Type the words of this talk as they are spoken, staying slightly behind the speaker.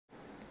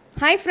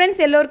Hi friends,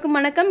 எல்லோருக்கும்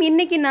வணக்கம்.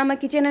 இன்னைக்கு நாம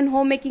kitchen and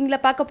home makingல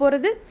பார்க்க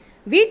போறது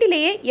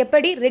வீட்டிலேயே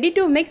எப்படி ready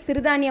to make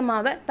சிறுதானிய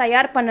மாவை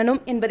தயார் பண்ணனும்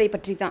என்பதை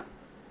பற்றி தான்.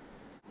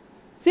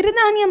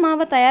 சிறுதானிய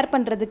மாவை தயார்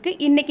பண்றதுக்கு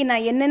இன்னைக்கு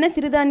நான் என்னென்ன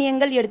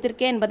சிறுதானியங்கள்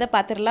எடுத்துர்க்கேன் என்பதை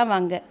பாத்துறலாம்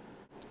வாங்க.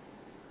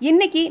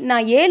 இன்னைக்கு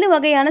நான் 7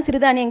 வகையான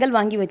சிறுதானியங்கள்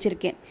வாங்கி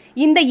வச்சிருக்கேன்.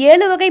 இந்த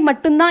 7 வகை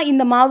மட்டும் தான்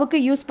இந்த மாவுக்கு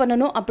யூஸ்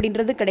பண்ணனும்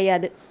அப்படின்றது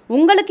கிடையாது.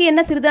 உங்களுக்கு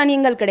என்ன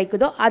சிறுதானியங்கள்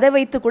கிடைக்குதோ அதை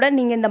வைத்து கூட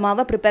நீங்க இந்த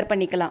மாவை prepare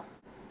பண்ணிக்கலாம்.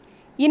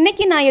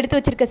 இன்னைக்கு நான் எடுத்து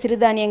வச்சிருக்க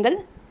சிறுதானியங்கள்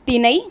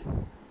Thinai,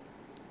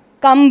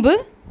 Kambu,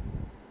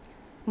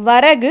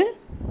 Varagu,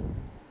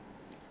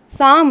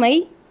 Saamai,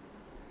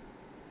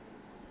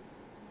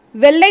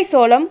 Vellai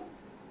Cholam,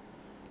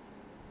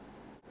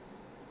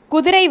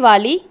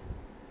 Kuthiraivali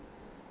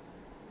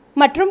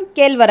மற்றும்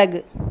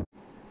Kelvaragu.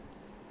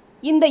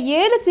 இந்த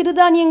 7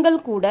 சிறுதானியங்கள்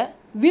கூட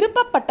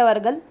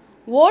விருப்பப்பட்டவர்கள்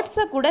Oats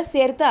கூட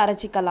சேர்த்து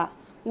அரைச்சிக்கலாம்.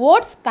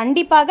 Oats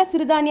கண்டிப்பாக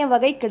சிறுதானிய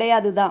வகை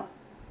கிடையாதுதான்.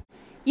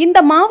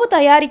 இந்த மாவு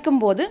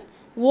தயாரிக்கும் போது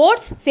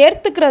Oats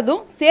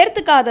சேர்த்துக்கிறதும்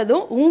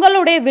சேர்த்துக்காததும்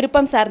உங்களுடைய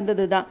விருப்பம்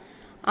சார்ந்ததுதான்.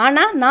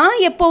 ஆனா நான்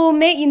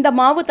எப்பவுமே இந்த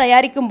மாவு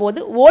தயாரிக்கும் போது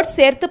Oats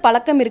சேர்த்து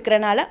பழக்கம்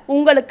இருக்கறனால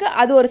உங்களுக்கு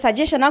அது ஒரு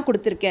சஜஷனா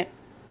கொடுத்திருக்கேன்.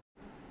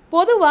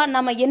 பொதுவா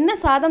நம்ம என்ன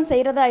சாதம்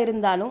செய்யறதா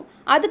இருந்தாலும்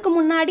அதுக்கு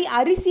முன்னாடி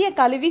அரிசியை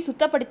கழுவி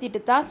சுத்தப்படுத்திட்டு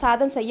தான்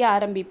சாதம் செய்ய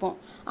ஆரம்பிப்போம்.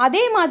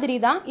 அதே மாதிரி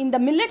தான் இந்த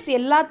மில்லட்ஸ்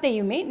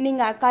எல்லாத்தையுமே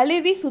நீங்க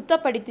கழுவி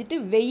சுத்தப்படுத்திட்டு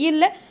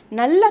வெயில்ல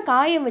நல்லா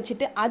காய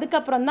வச்சிட்டு அதுக்கு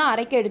அப்புறம் தான்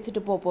அரைக்க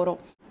எடுத்துட்டு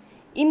போறோம்.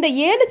 இந்த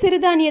 7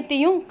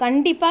 சிறுதானியத்தையும்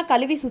கண்டிப்பா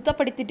கழுவி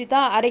சுத்தப்படுத்திட்டு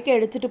தான் அரைக்க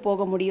எடுத்துட்டு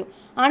போக முடியும்.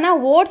 ஆனா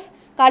Oats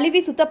கழுவி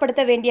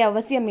சுத்தப்படுத்த வேண்டிய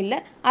அவசியம் இல்ல.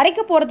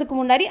 அரைக்க போறதுக்கு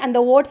முன்னாடி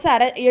அந்த Oats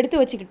எடுத்து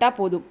வச்சிக்கிட்டா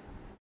போதும்.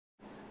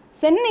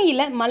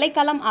 சென்னையில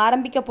மழைக்காலம்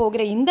ஆரம்பிக்க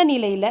போகிற இந்த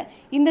நிலையில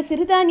இந்த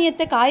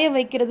சிறுதானியத்தை காய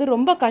வைக்கிறது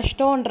ரொம்ப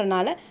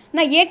கஷ்டம்ன்றனால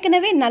நான்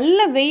ஏற்கனவே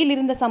நல்ல வெயில்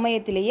இருந்த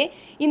சமயத்திலேயே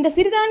இந்த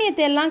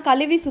சிறுதானியத்தை எல்லாம்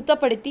கழுவி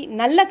சுத்தப்படுத்தி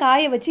நல்ல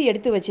காய வச்சு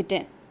எடுத்து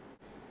வச்சிட்டேன்.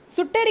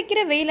 சுட்டரிக்கிற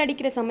வெயில்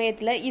அடிக்கிற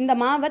சமயத்துல இந்த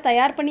மாவை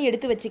தயார் பண்ணி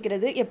எடுத்து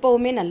வச்சிக்கிறது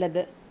எப்பவுமே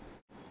நல்லது.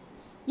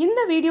 இந்த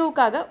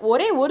வீடியோவுக்காக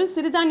ஒரே ஒரு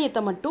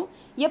சிறுதானியத்தை மட்டும்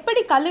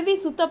எப்படி கழுவி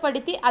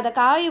சுத்தப்படுத்தி அதை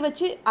காய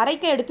வச்சு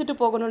அரைக்க எடுத்துட்டு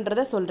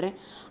போகணும்ன்றத சொல்றேன்.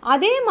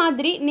 அதே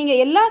மாதிரி நீங்க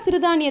எல்லா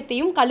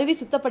சிறுதானியத்தையும் கழுவி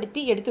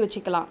சுத்தப்படுத்தி எடுத்து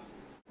வச்சுக்கலாம்.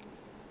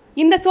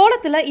 இந்த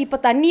சோளத்துல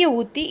இப்ப தண்ணியை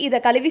ஊத்தி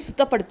இத கழுவி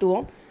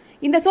சுத்தப்படுத்துவோம்.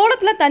 இந்த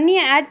சோளத்துல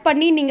தண்ணியை ஆட்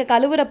பண்ணி நீங்க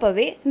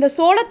கழுவுறப்பவே இந்த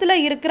சோளத்துல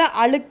இருக்கிற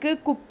அழுக்கு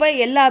குப்பை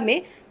எல்லாமே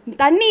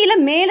தண்ணியில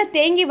மேல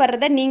தேங்கி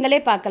வர்றதை நீங்களே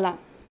பார்க்கலாம்.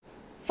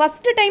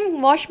 ஃபர்ஸ்ட் டைம்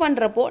வாஷ்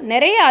பண்றப்போ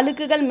நிறைய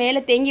அழுக்குகள் மேல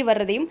தேங்கி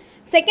வர்றதையும்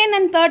செகண்ட்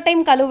அண்ட் தேர்ட்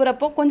டைம்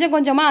கழுவுறப்போ கொஞ்சம்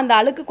கொஞ்சமா அந்த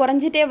அழுக்கு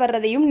குறைஞ்சிட்டே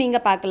வர்றதையும் நீங்க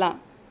பார்க்கலாம்.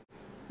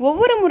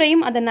 ஒவ்வொரு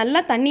முறையும் அதை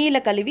நல்லா தண்ணியில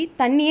கழுவி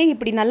தண்ணியை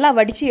இப்படி நல்லா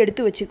வடிச்சு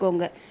எடுத்து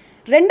வச்சுக்கோங்க.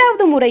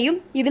 ரெண்டாவது முறையும்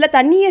இதுல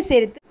தண்ணியை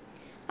சேர்த்து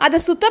அதை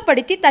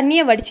சுத்தப்படுத்தி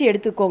தண்ணியை வடிச்சு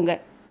எடுத்துக்கோங்க.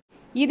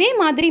 இதே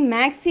மாதிரி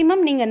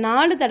மேக்ஸிமம் நீங்க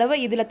 4 தடவை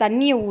இதுல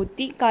தண்ணியை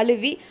ஊத்தி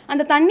கழுவி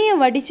அந்த தண்ணியை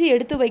வடிச்சு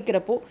எடுத்து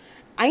வைக்கிறப்போ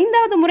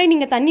 5வது முறை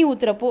நீங்க தண்ணி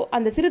ஊத்துறப்போ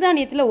அந்த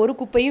சிறுதானியத்துல ஒரு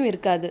குப்பையும்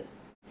இருக்காது.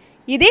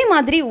 இதே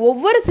மாதிரி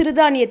ஒவ்வொரு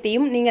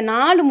சிறுதானியத்தையும் நீங்க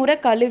 4 முறை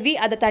கழுவி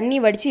அதை தண்ணி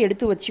வடிச்சு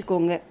எடுத்து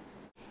வச்சுக்கோங்க.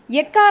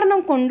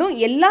 எக்காரணம் கொண்டும்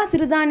எல்லா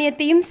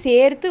சிறுதானியத்தையும்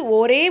சேர்த்து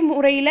ஒரே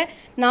முறையில்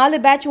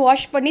 4 பேட்ச்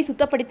வாஷ் பண்ணி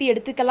சுத்தப்படுத்தி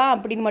எடுத்துக்கலாம்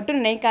அப்படின்னு மட்டும்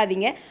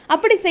நினைக்காதீங்க.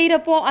 அப்படி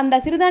செய்கிறப்போ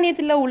அந்த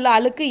சிறுதானியத்தில் உள்ள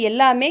அழுக்கு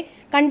எல்லாமே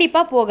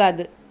கண்டிப்பாக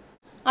போகாது.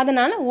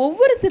 அதனால்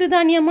ஒவ்வொரு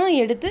சிறுதானியமாக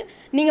எடுத்து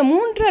நீங்கள்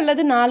 3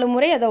 அல்லது 4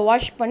 முறை அதை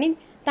வாஷ் பண்ணி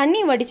தண்ணி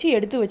வடித்து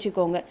எடுத்து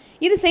வச்சுக்கோங்க.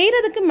 இது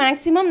செய்கிறதுக்கு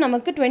மேக்ஸிமம்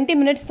நமக்கு 20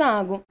 மினிட்ஸ் தான்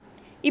ஆகும்.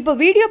 இப்போ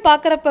வீடியோ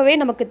பார்க்குறப்பவே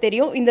நமக்கு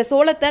தெரியும் இந்த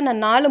சோளத்தை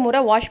நான் 4 முறை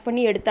வாஷ்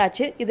பண்ணி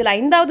எடுத்தாச்சு. இதில்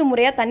 5வது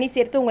முறையாக தண்ணி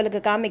சேர்த்து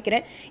உங்களுக்கு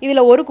காமிக்கிறேன்.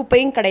 இதில் ஒரு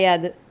குப்பையும்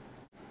கிடையாது.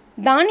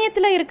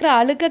 தானியத்தில் இருக்கிற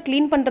அழுக்கை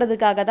க்ளீன்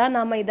பண்ணுறதுக்காக தான்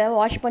நாம் இதை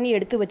வாஷ் பண்ணி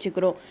எடுத்து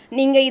வச்சுக்கிறோம்.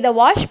 நீங்கள் இதை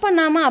வாஷ்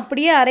பண்ணாமல்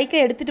அப்படியே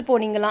அரைக்க எடுத்துகிட்டு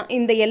போனீங்களாம்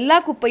இந்த எல்லா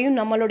குப்பையும்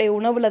நம்மளுடைய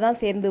உணவில்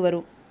தான் சேர்ந்து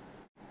வரும்.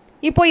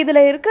 இப்போ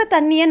இதில் இருக்கிற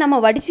தண்ணியை நம்ம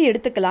வடித்து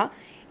எடுத்துக்கலாம்.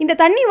 இந்த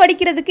தண்ணி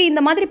வடிக்கிறதுக்கு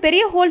இந்த மாதிரி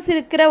பெரிய ஹோல்ஸ்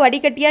இருக்கிற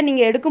வடிகட்டியாக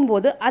நீங்கள்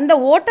எடுக்கும்போது அந்த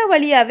ஓட்டை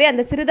வழியாகவே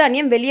அந்த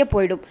சிறுதானியம் வெளியே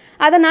போயிடும்.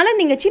 அதனால்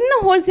நீங்கள் சின்ன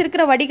ஹோல்ஸ்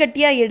இருக்கிற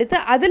வடிகட்டியாக எடுத்து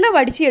அதில்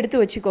வடித்து எடுத்து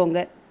வச்சுக்கோங்க.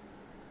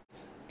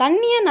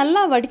 தண்ணியை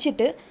நல்லா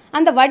வடிச்சிட்டு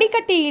அந்த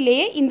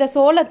வடிகட்டியிலேயே இந்த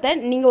சோளத்தை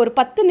நீங்கள் ஒரு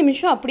 10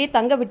 நிமிஷம் அப்படியே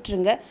தங்க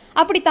விட்டுருங்க.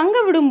 அப்படி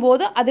தங்க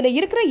விடும்போது அதில்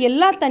இருக்கிற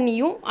எல்லா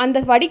தண்ணியும்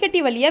அந்த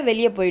வடிகட்டி வழியாக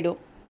வெளியே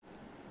போயிடும்.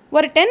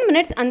 ஒரு 10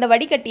 மினிட்ஸ் அந்த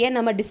வடிகட்டியை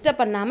நம்ம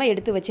டிஸ்டர்ப் பண்ணாமல்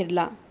எடுத்து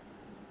வச்சிடலாம்.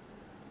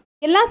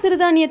 எல்லா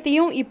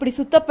சிறுதானியத்தையும் இப்படி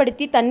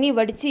சுத்தப்படுத்தி தண்ணி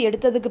வடித்து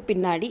எடுத்ததுக்கு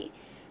பின்னாடி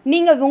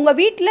நீங்கள் உங்கள்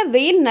வீட்டில்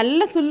வெயில்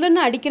நல்ல சுல்லுன்னு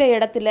அடிக்கிற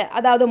இடத்துல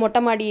அதாவது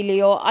மொட்டை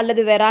மாடியிலையோ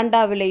அல்லது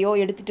வெராண்டாவிலையோ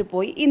எடுத்துகிட்டு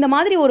போய் இந்த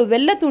மாதிரி ஒரு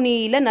வெள்ளை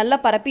துணியில் நல்லா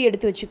பரப்பி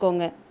எடுத்து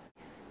வச்சுக்கோங்க.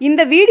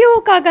 இந்த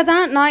வீடியோவுக்காக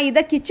தான் நான்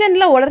இதை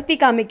கிச்சனில் உலர்த்தி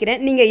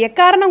காமிக்கிறேன். நீங்கள்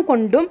எக்காரணம்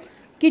கொண்டும்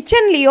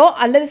கிச்சன்லேயோ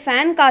அல்லது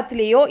ஃபேன்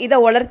காற்றுலேயோ இதை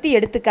உலர்த்தி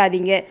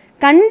எடுத்துக்காதீங்க.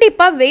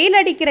 கண்டிப்பாக வெயில்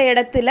அடிக்கிற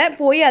இடத்துல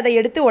போய் அதை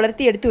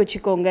உலர்த்தி எடுத்து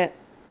வச்சுக்கோங்க.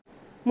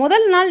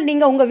 முதல் நாள்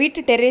நீங்கள் உங்கள்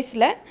வீட்டு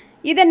டெரேஸில்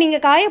இதை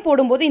நீங்கள் காய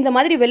போடும்போது இந்த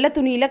மாதிரி வெள்ளை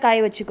துணியில் காய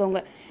வச்சுக்கோங்க.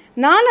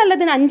 4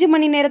 அல்லது 5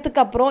 மணி நேரத்துக்கு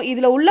அப்புறம்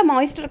இதில் உள்ள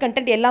மாய்ஸ்டர்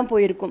கண்டென்ட் எல்லாம்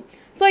போயிருக்கும்.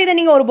 ஸோ இதை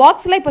நீங்கள் ஒரு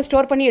பாக்ஸில் இப்போ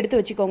ஸ்டோர் பண்ணி எடுத்து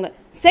வச்சுக்கோங்க.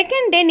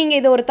 செகண்ட் டே நீங்கள்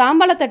இதை ஒரு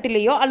தாம்பாள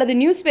தட்டிலையோ அல்லது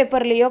நியூஸ்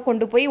பேப்பர்லேயோ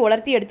கொண்டு போய்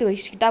உலர்த்தி எடுத்து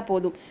வச்சுக்கிட்டா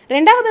போதும்.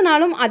 2வது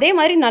நாளும் அதே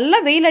மாதிரி நல்லா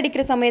வெயில்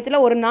அடிக்கிற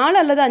சமயத்தில் ஒரு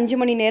 4 அல்லது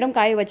 5 மணி நேரம்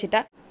காய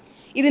வச்சுட்டா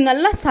இது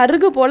நல்லா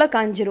சருகு போல்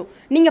காஞ்சிரும்.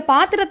 நீங்கள்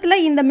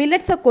பாத்திரத்தில் இந்த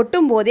மில்லட்ஸை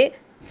கொட்டும் போதே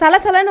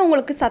சலசலன்னு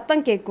உங்களுக்கு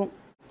சத்தம் கேட்கும்.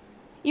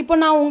 இப்போ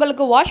நான்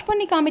உங்களுக்கு வாஷ்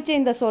பண்ணி காமிச்ச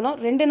இந்த சோளம்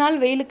 2 நாள்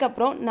வெயிலுக்கு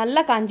அப்புறம்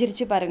நல்லா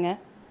காஞ்சிருச்சு பாருங்கள்.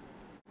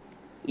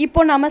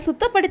 இப்போ நம்ம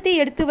சுத்தப்படுத்தி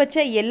எடுத்து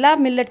வச்ச எல்லா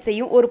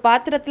மில்லட்ஸையும் ஒரு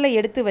பாத்திரத்தில்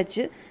எடுத்து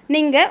வச்சு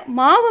நீங்கள்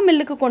மாவு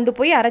மில்லுக்கு கொண்டு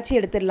போய் அரைச்சி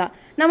எடுத்துடலாம்.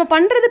 நம்ம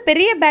பண்ணுறது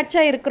பெரிய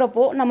பேட்சாக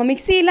இருக்கிறப்போ நம்ம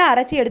மிக்சியில்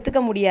அரைச்சி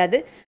எடுத்துக்க முடியாது.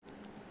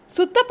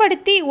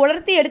 சுத்தப்படுத்தி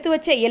உலர்த்தி எடுத்து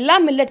வச்ச எல்லா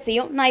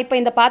மில்லட்ஸையும் நான் இப்போ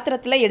இந்த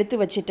பாத்திரத்தில் எடுத்து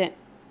வச்சுட்டேன்.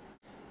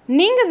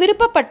 நீங்கள்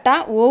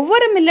விருப்பப்பட்டால்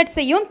ஒவ்வொரு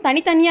மில்லட்ஸையும்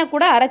தனித்தனியாக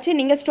கூட அரைச்சி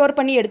நீங்கள் ஸ்டோர்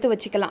பண்ணி எடுத்து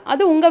வச்சுக்கலாம்.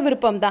 அது உங்கள்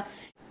விருப்பம்தான்.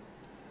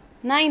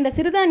 நான் இந்த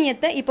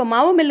சிறுதானியத்தை இப்போ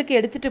மாவு மில்லுக்கு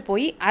எடுத்துகிட்டு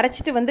போய்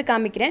அரைச்சிட்டு வந்து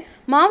காமிக்கிறேன்.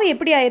 மாவு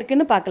எப்படி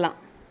ஆயிருக்குன்னு பார்க்கலாம்.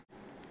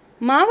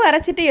 மாவு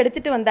அரைச்சிட்டு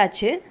எடுத்துகிட்டு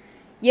வந்தாச்சு.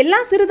 எல்லா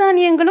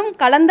சிறுதானியங்களும்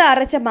கலந்து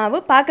அரைச்ச மாவு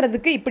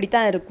பார்க்குறதுக்கு இப்படி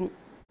தான் இருக்கும்.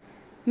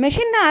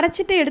 மெஷினில்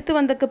அரைச்சிட்டு எடுத்து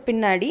வந்ததுக்கு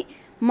பின்னாடி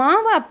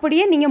மாவை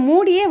அப்படியே நீங்கள்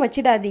மூடியே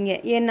வச்சிடாதீங்க.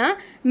 ஏன்னா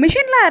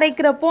மிஷினில்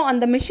அரைக்கிறப்போ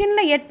அந்த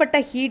மிஷினில் ஏற்பட்ட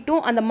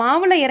ஹீட்டும் அந்த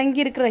மாவில்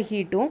இறங்கி இருக்கிற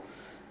ஹீட்டும்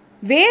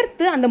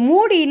வேர்த்து அந்த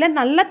மூடியில்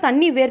நல்லா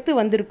தண்ணி வேர்த்து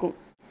வந்திருக்கும்.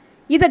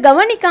 இதை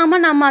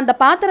கவனிக்காமல் நம்ம அந்த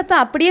பாத்திரத்தை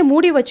அப்படியே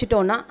மூடி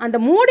வச்சிட்டோன்னா அந்த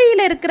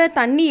மூடியில் இருக்கிற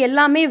தண்ணி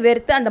எல்லாமே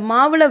வேர்த்து அந்த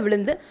மாவில்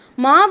விழுந்து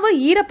மாவு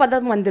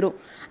ஈரப்பதம் வந்துடும்.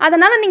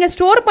 அதனால் நீங்கள்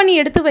ஸ்டோர் பண்ணி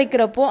எடுத்து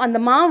வைக்கிறப்போ அந்த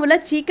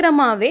மாவில்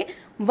சீக்கிரமாகவே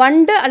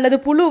வண்டு அல்லது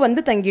புழு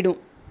வந்து தங்கிடும்.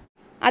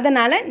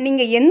 அதனால்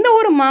நீங்கள் எந்த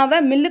ஒரு மாவை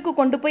மில்லுக்கு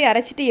கொண்டு போய்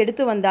அரைச்சிட்டு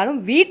எடுத்து வந்தாலும்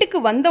வீட்டுக்கு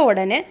வந்த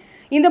உடனே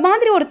இந்த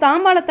மாதிரி ஒரு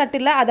தாம்பாள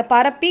தட்டில் அதை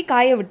பரப்பி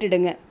காய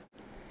விட்டுடுங்க.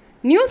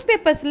 நியூஸ்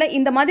பேப்பர்ஸில்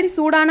இந்த மாதிரி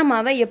சூடான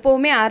மாவை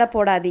எப்போவுமே ஆற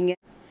போடாதீங்க.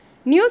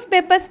 நியூஸ்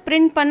பேப்பர்ஸ்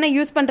பிரிண்ட் பண்ண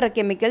யூஸ் பண்ணுற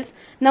கெமிக்கல்ஸ்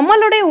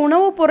நம்மளுடைய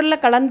உணவுப்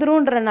பொருளில்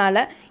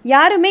கலந்துருன்றனால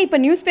யாருமே இப்போ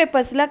நியூஸ்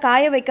பேப்பர்ஸில்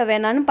காய வைக்க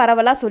வேணான்னு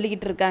பரவலாக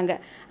சொல்லிக்கிட்டு இருக்காங்க.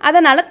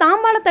 அதனால்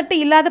தாம்பாள தட்டு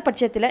இல்லாத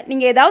பட்சத்தில்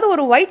நீங்கள் ஏதாவது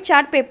ஒரு ஒயிட்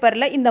சார்ட்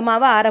பேப்பரில் இந்த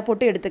மாவை ஆற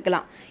போட்டு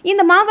எடுத்துக்கலாம்.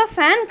 இந்த மாவை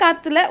ஃபேன்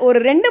காற்றுல ஒரு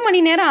 2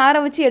 மணி நேரம் ஆற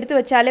வச்சு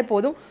எடுத்து வச்சாலே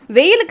போதும்.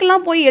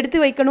 வெயிலுக்கெல்லாம் போய் எடுத்து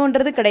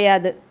வைக்கணுன்றது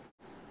கிடையாது.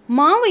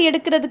 மாவு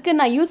எடுக்கிறதுக்கு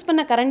நான் யூஸ்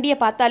பண்ண கரண்டியை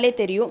பார்த்தாலே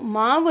தெரியும்.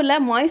 மாவில்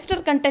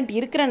மாய்ஸ்டர் கண்டென்ட்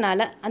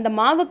இருக்கிறனால அந்த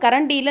மாவு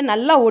கரண்டியில்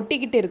நல்லா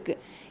ஒட்டிக்கிட்டு இருக்குது.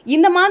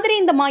 இந்த மாதிரி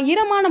இந்த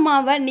ஈரமான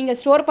மாவை நீங்கள்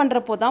ஸ்டோர்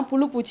பண்ணுறப்போ தான்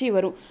புழு பூச்சி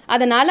வரும்.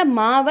 அதனால்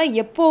மாவை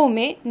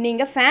எப்போவுமே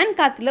நீங்கள் ஃபேன்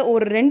காற்றுல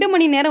ஒரு 2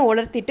 மணி நேரம்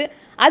உலர்த்திட்டு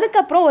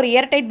அதுக்கப்புறம் ஒரு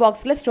ஏர்டைட்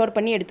பாக்ஸில் ஸ்டோர்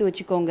பண்ணி எடுத்து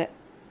வச்சுக்கோங்க.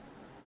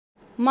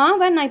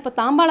 மாவை நான் இப்போ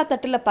தாம்பாள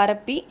தட்டில்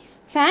பரப்பி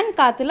ஃபேன்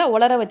காற்றுல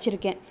உலர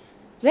வச்சுருக்கேன்.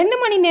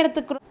 2 மணி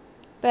நேரத்துக்கு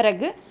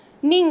பிறகு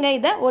நீங்கள்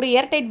இதை ஒரு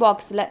ஏர்டைட்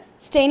பாக்ஸில்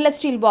ஸ்டெயின்லெஸ்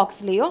ஸ்டீல்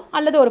பாக்ஸ்லேயோ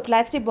அல்லது ஒரு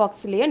பிளாஸ்டிக்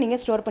பாக்ஸ்லேயோ நீங்கள்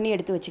ஸ்டோர் பண்ணி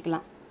எடுத்து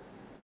வச்சுக்கலாம்.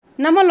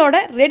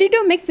 நம்மளோட ரெடி டு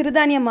மிக்ஸ்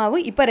சிறுதானிய மாவு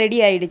இப்போ ரெடி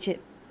ஆகிடுச்சு.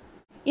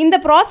 இந்த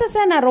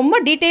ப்ராசஸை நான்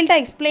ரொம்ப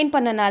டீட்டெயில்டாக எக்ஸ்பிளைன்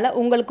பண்ணனால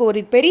உங்களுக்கு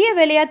ஒரு பெரிய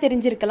வேலையாக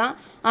தெரிஞ்சிருக்கலாம்.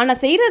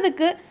 ஆனால்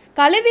செய்கிறதுக்கு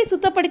கழுவி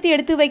சுத்தப்படுத்தி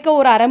எடுத்து வைக்க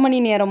ஒரு அரை மணி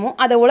நேரமும்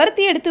அதை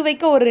உலர்த்தி எடுத்து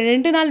வைக்க ஒரு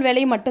 2 நாள்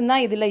வேலை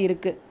மட்டும்தான் இதில்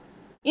இருக்குது.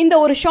 இந்த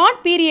ஒரு ஷார்ட்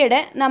பீரியடை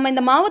நம்ம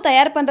இந்த மாவு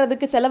தயார்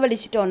பண்ணுறதுக்கு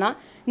செலவழிச்சிட்டோன்னா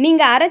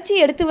நீங்கள் அரைச்சி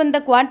எடுத்து வந்த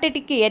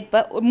குவான்டிட்டிக்கு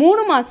ஏற்ப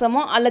 3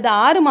 மாதமோ அல்லது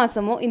 6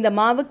 மாதமோ இந்த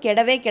மாவு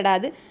கெடவே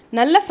கெடாது,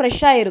 நல்ல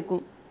ஃப்ரெஷ்ஷாக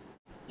இருக்கும்.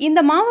 இந்த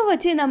மாவை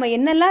வச்சு நம்ம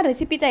என்னெல்லாம்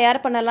ரெசிபி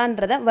தயார்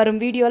பண்ணலான்றதை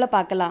வரும் வீடியோவில்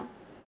பார்க்கலாம்.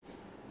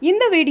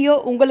 இந்த வீடியோ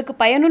உங்களுக்கு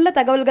பயனுள்ள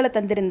தகவல்களை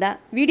தந்திருந்தா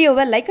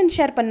வீடியோவை லைக் அண்ட்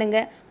ஷேர்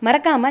பண்ணுங்கள்.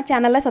 மறக்காமல்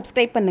சேனலை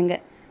சப்ஸ்கிரைப்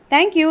பண்ணுங்கள்.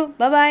 தேங்க்யூ.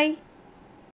 பபாய்.